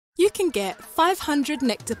You can get 500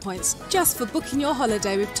 Nectar points just for booking your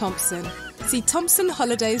holiday with Thompson. See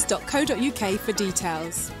thompsonholidays.co.uk for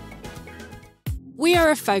details. We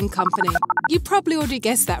are a phone company. You probably already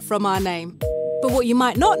guessed that from our name. But what you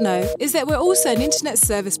might not know is that we're also an internet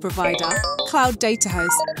service provider, cloud data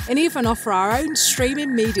host, and even offer our own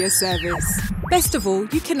streaming media service. Best of all,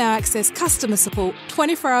 you can now access customer support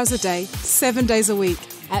 24 hours a day, 7 days a week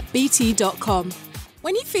at bt.com.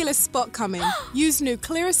 When you feel a spot coming, use new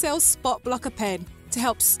Clearasil Spot Blocker Pen to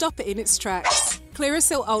help stop it in its tracks.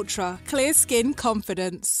 Clearasil Ultra, clear skin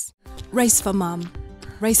confidence. Race for mum,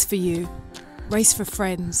 race for you, race for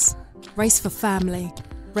friends, race for family,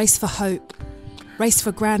 race for hope, race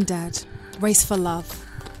for granddad, race for love,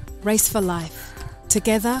 race for life.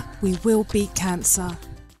 Together, we will beat cancer.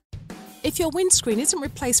 If your windscreen isn't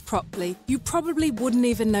replaced properly, you probably wouldn't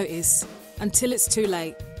even notice until it's too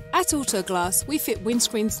late. At Autoglass, we fit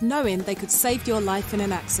windscreens knowing they could save your life in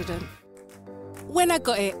an accident. When I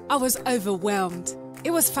got it, I was overwhelmed.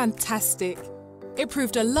 It was fantastic. It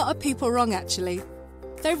proved a lot of people wrong, actually.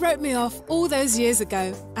 They wrote me off all those years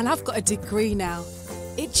ago, and I've got a degree now.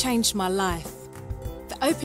 It changed my life. The open